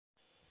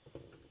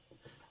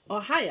Oh,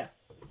 hiya.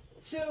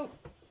 So,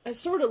 I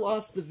sort of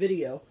lost the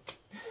video.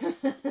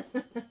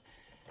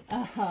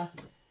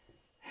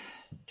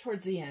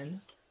 Towards the end.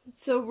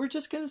 So, we're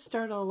just going to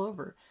start all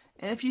over.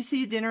 And if you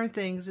see dinner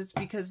things, it's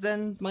because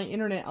then my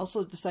internet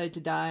also decided to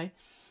die.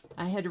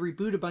 I had to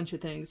reboot a bunch of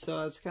things, so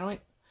I was kind of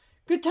like,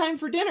 good time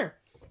for dinner.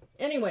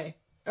 Anyway,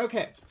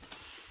 okay.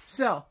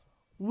 So,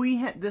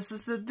 this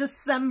is the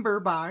December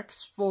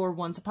box for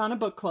Once Upon a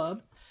Book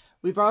Club.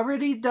 We've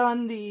already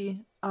done the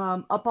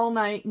Up All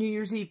Night New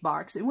Year's Eve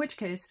box, in which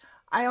case,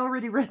 I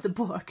already read the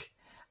book.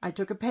 I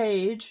took a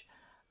page,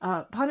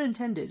 pun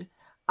intended,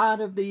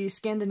 out of the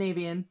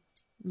Scandinavian,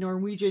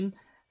 Norwegian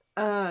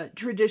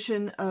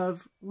tradition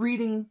of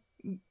reading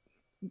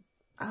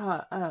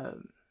a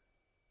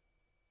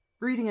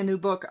new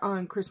book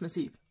on Christmas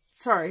Eve.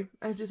 Sorry,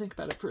 I had to think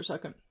about it for a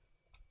second.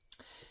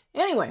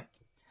 Anyway,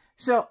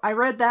 so I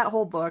read that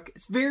whole book.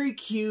 It's very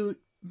cute,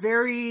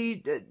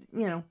 very,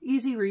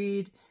 easy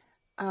read.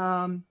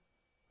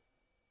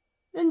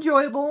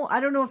 Enjoyable. I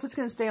don't know if it's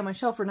going to stay on my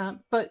shelf or not,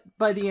 but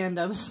by the end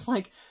I was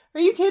like,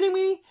 are you kidding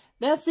me?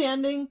 That's the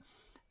ending?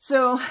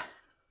 So,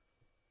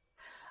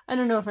 I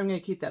don't know if I'm going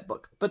to keep that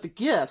book, but the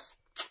gifts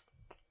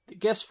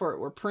for it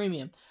were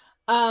premium.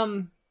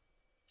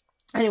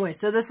 Anyway,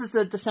 so this is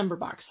the December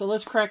box. So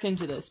let's crack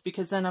into this,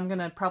 because then I'm going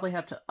to probably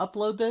have to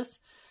upload this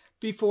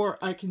before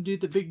I can do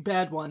the big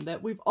bad one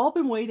that we've all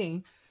been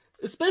waiting,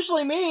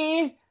 especially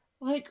me,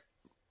 like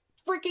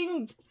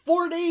freaking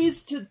 4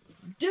 days to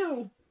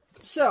do.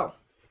 So,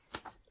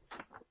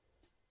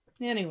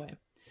 anyway.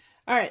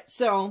 Alright,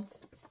 so,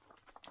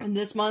 and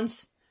this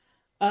month's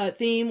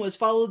theme was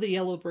Follow the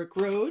Yellow Brick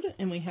Road,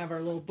 and we have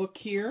our little book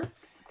here.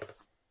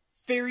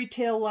 Fairy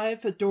Tale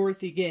Life of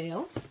Dorothy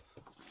Gale.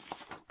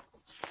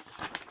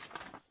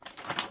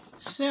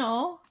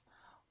 So,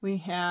 we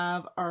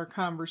have our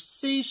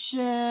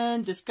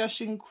conversation,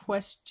 discussion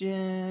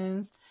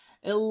questions.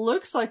 It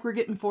looks like we're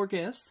getting 4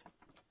 gifts.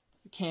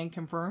 Can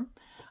confirm.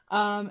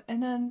 And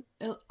then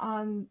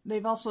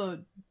they've also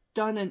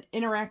done an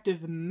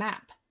interactive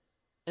map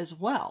as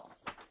well.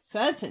 So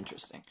that's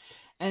interesting.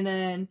 And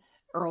then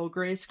Earl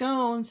Grey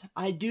scones.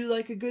 I do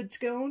like a good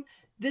scone.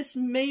 This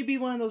may be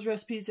one of those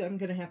recipes that I'm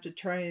going to have to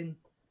try and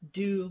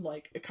do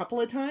like a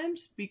couple of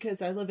times,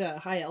 because I live at a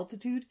high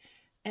altitude,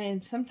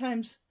 and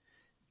sometimes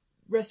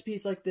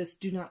recipes like this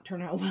do not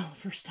turn out well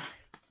the first time.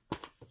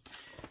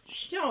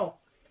 So,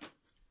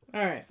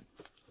 alright.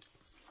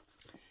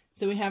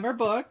 So we have our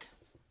book.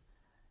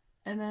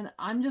 And then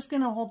I'm just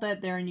going to hold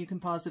that there, and you can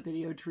pause the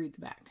video to read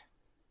the back.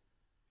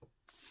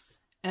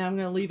 And I'm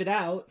going to leave it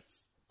out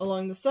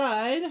along the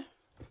side,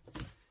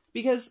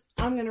 because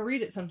I'm going to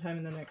read it sometime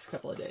in the next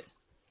couple of days.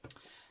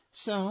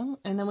 So,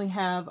 and then we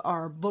have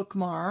our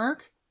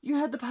bookmark. You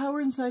had the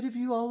power inside of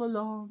you all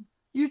along.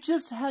 You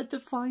just had to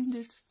find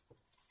it.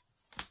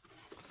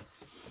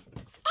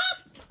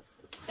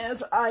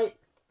 As I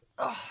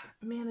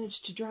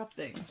managed to drop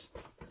things.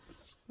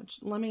 Which,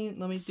 let me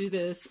do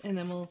this, and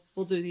then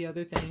we'll do the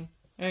other thing.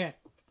 Okay.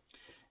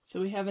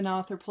 So we have an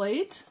author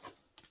plate.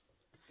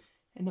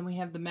 And then we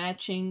have the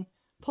matching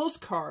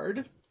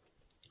postcard.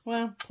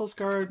 Well,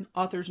 postcard,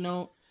 author's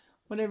note,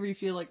 whatever you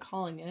feel like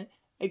calling it.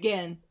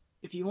 Again,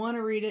 if you want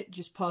to read it,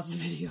 just pause the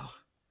video.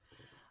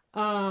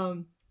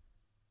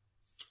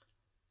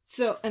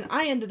 So, and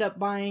I ended up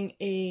buying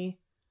a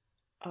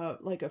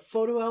like a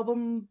photo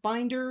album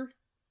binder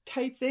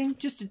type thing,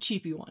 just a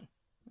cheapy one.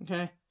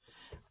 Okay.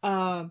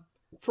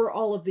 For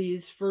all of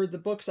these, for the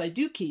books I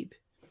do keep.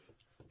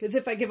 Because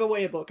if I give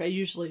away a book, I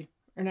usually,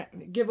 or not,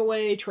 give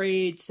away,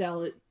 trade,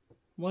 sell it,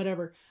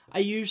 whatever. I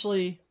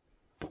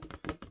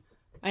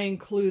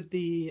include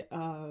the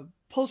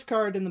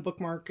postcard and the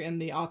bookmark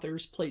and the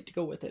author's plate to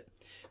go with it.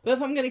 But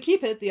if I'm going to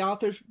keep it, the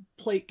author's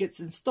plate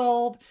gets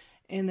installed,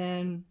 and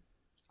then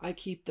I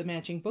keep the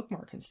matching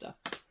bookmark and stuff.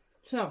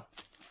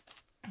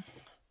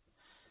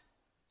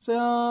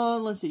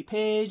 So let's see,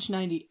 page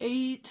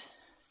 98.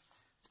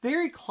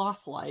 Very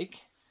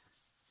cloth-like.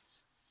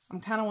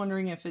 I'm kind of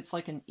wondering if it's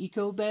like an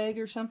eco bag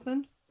or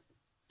something.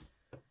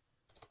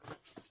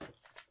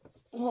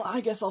 Well,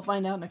 I guess I'll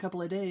find out in a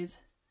couple of days.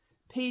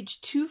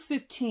 Page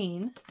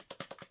 215.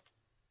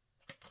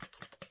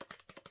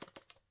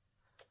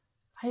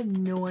 I have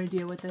no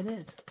idea what that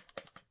is.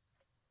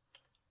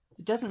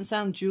 It doesn't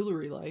sound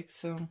jewelry-like,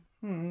 so,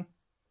 And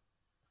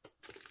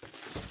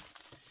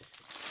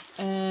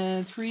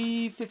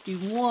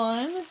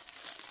 351.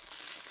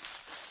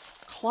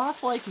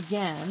 Cloth-like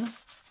again,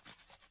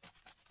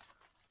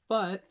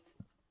 but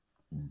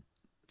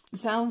it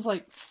sounds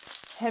like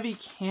heavy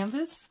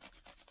canvas.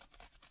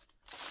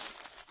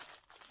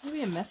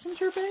 Maybe a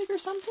messenger bag or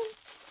something?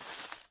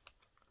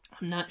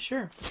 I'm not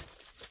sure.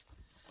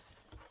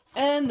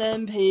 And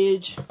then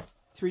page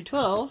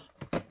 312.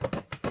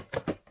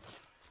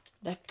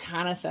 That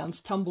kind of sounds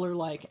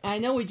tumbler-like. I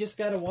know we just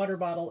got a water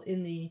bottle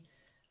in the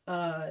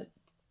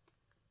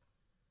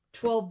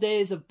 12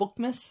 Days of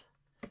Bookmas.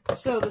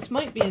 So this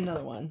might be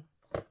another one.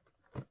 I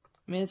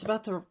mean, it's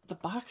about the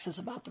box is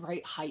about the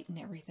right height and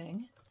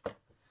everything.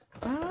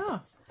 I don't know.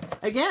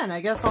 Again,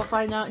 I guess I'll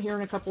find out here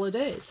in a couple of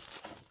days.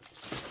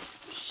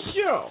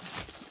 So,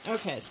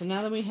 okay, so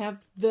now that we have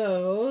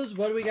those,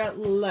 what do we got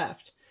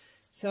left?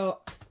 So,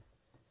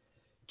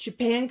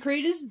 Japan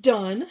Crate is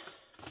done.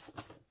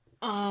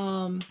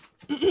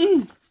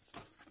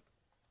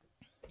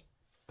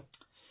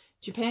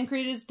 Japan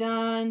Crate is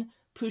done.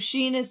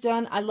 Pusheen is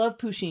done. I love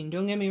Pusheen,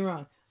 don't get me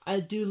wrong. I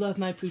do love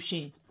my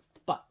Pusheen.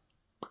 But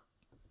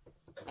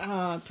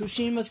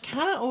Pusheen was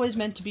kind of always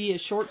meant to be a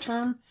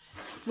short-term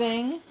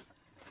thing.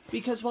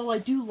 Because while I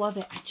do love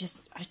it,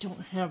 I don't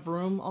have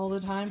room all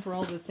the time for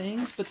all the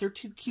things. But they're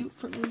too cute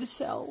for me to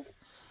sell.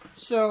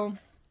 So,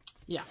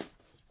 yeah.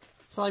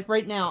 So like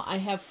right now, I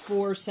have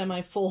 4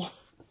 semi-full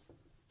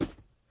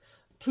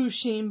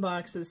Pusheen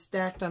boxes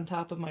stacked on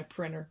top of my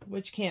printer,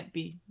 which can't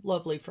be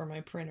lovely for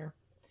my printer.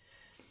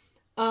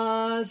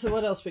 So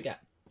what else we got?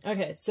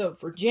 Okay, so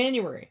for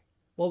January,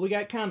 what we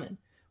got coming?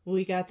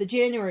 We got the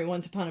January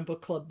Once Upon a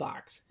Book Club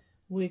box.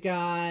 We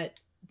got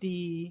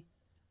the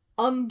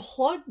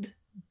Unplugged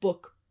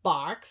book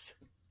box,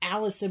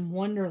 Alice in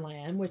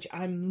Wonderland, which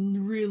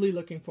I'm really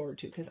looking forward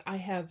to because I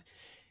have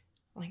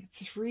like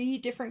 3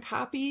 different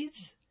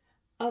copies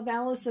of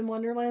Alice in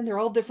Wonderland. They're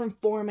all different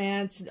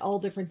formats, all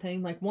different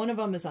things. Like one of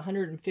them is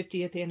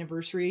 150th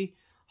anniversary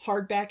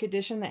hardback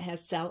edition that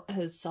has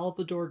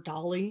Salvador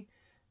Dali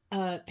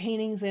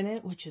paintings in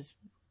it, which is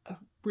a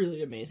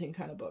really amazing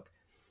kind of book.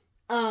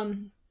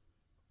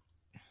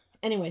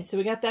 Anyway, so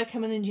we got that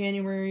coming in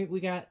January. We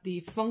got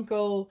the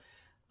Funko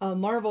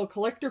Marvel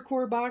Collector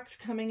Core box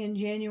coming in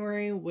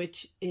January,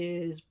 which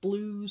is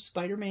blue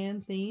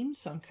Spider-Man themed.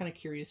 So I'm kind of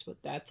curious what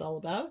that's all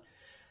about.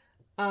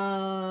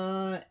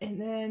 And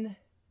then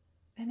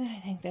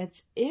I think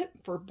that's it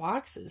for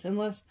boxes,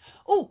 unless,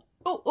 no,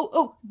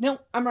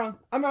 I'm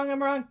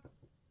wrong.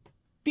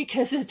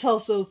 Because it's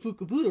also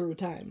Fukubudoro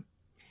time.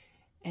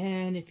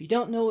 And if you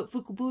don't know what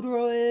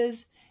Fukubudoro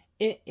is,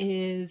 it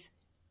is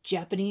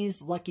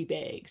Japanese lucky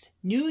bags.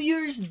 New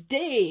Year's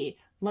Day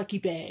lucky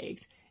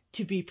bags,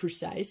 to be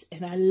precise.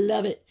 And I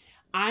love it.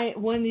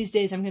 One of these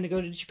days I'm going to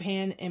go to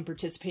Japan and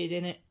participate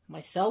in it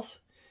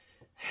myself.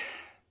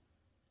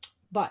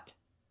 But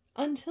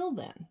until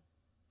then.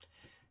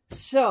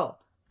 So,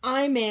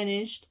 I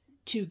managed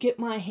to get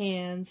my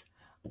hands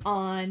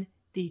on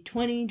the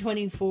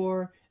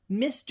 2024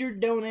 Mr.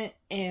 Donut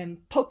and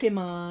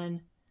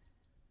Pokemon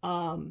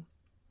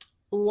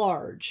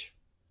large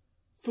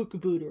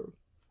Fukubudoro.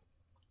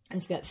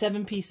 It's got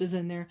 7 pieces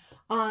in there.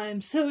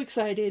 I'm so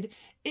excited.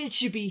 It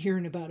should be here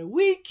in about a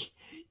week.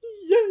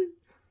 Yay!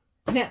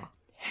 Now,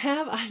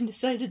 have I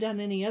decided on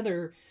any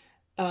other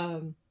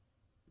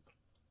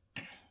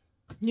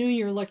New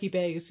Year lucky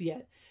bags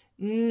yet?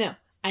 No.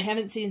 I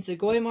haven't seen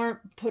Segoy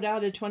Mart put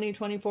out a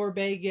 2024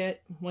 bag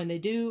yet. When they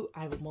do,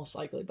 I would most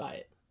likely buy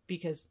it.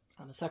 Because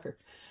I'm a sucker.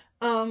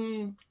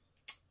 The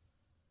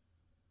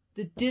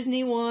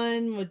Disney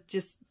one would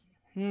just...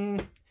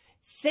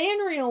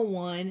 Sanrio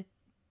one,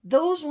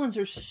 those ones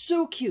are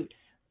so cute.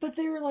 But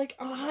they were like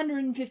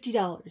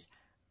 $150.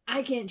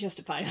 I can't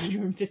justify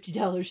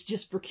 $150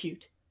 just for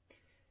cute.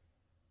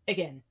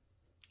 Again,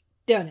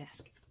 don't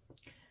ask.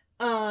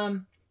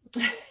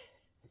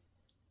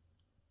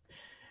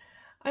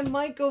 I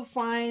might go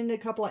find a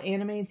couple of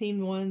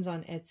anime-themed ones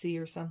on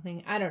Etsy or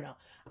something. I don't know.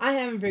 I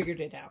haven't figured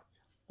it out.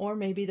 Or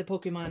maybe the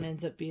Pokemon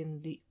ends up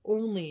being the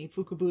only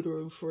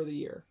Fukubudoro for the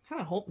year.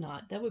 Kind of hope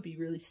not. That would be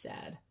really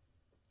sad.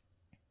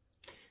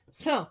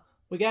 So,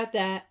 we got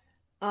that.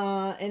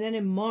 And then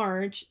in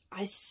March,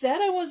 I said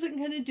I wasn't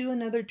going to do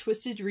another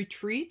Twisted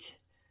Retreat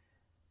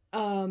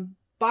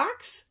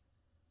box.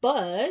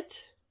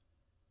 But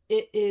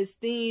it is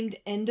themed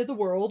End of the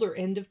World or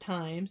End of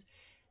Times.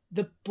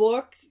 The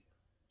book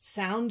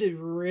sounded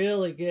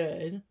really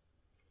good.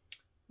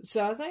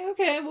 So I was like,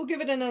 okay, we'll give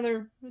it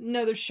another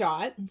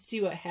shot and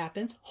see what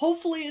happens.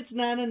 Hopefully it's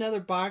not another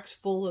box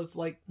full of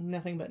like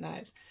nothing but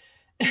knives.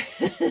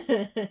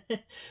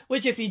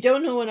 Which if you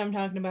don't know what I'm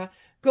talking about,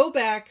 go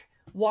back,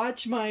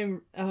 watch my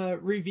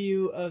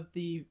review of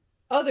the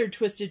other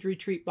Twisted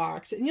Retreat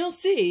box and you'll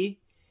see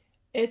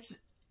it's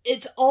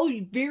all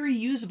very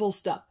usable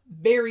stuff.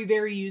 Very,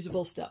 very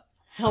usable stuff.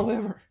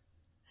 However,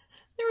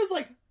 there was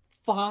like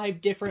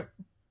 5 different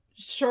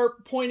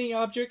sharp pointing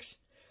objects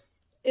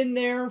in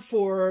there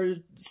for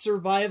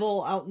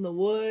survival out in the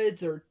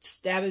woods or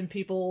stabbing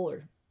people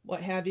or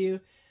what have you.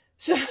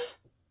 So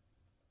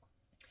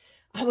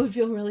I would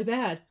feel really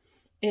bad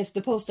if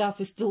the post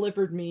office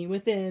delivered me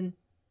within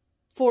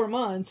 4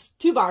 months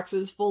 2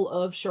 boxes full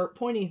of sharp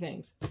pointy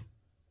things.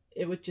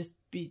 It would just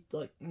be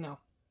like, no.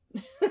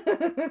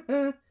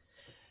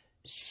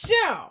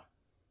 So,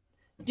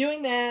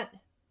 doing that,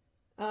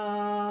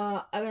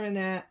 other than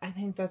that, I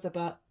think that's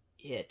about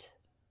it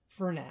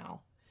for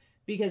now.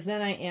 Because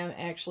then I am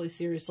actually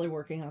seriously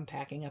working on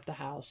packing up the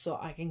house so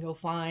I can go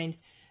find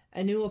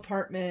a new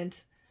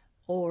apartment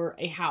or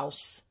a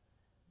house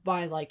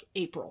by like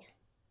April.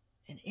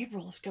 And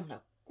April is coming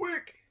up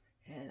quick.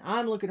 And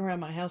I'm looking around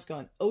my house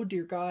going, oh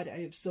dear God,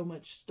 I have so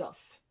much stuff.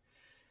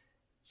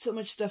 So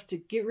much stuff to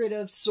get rid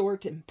of,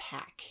 sort, and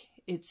pack.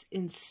 It's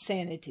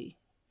insanity.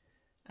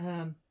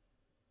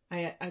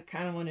 I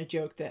kind of want to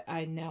joke that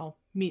I now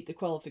meet the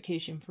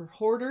qualification for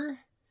hoarder,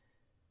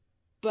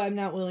 but I'm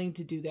not willing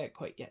to do that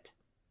quite yet.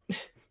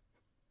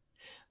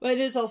 But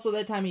it is also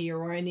that time of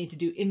year where I need to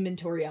do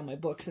inventory on my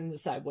books and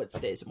decide what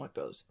stays and what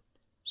goes.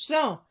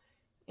 So,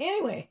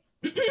 anyway.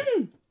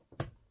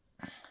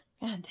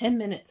 God, 10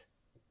 minutes.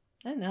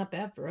 That's not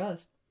bad for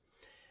us.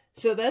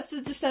 So that's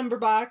the December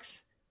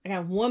box. I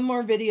got one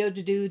more video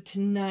to do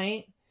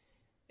tonight.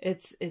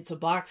 It's a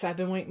box I've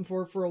been waiting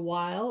for a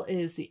while. It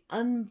is the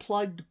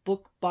Unplugged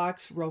Book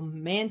Box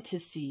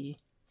Romantasy.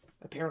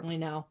 Apparently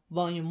now,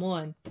 Volume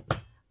 1.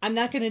 I'm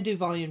not going to do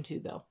Volume 2,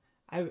 though.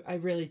 I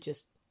really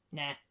just,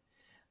 nah.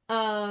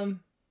 So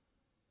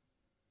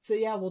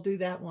yeah, we'll do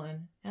that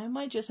one. I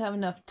might just have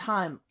enough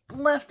time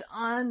left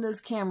on this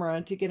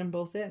camera to get them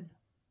both in.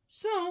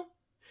 So,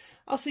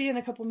 I'll see you in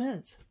a couple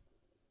minutes.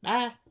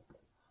 Bye.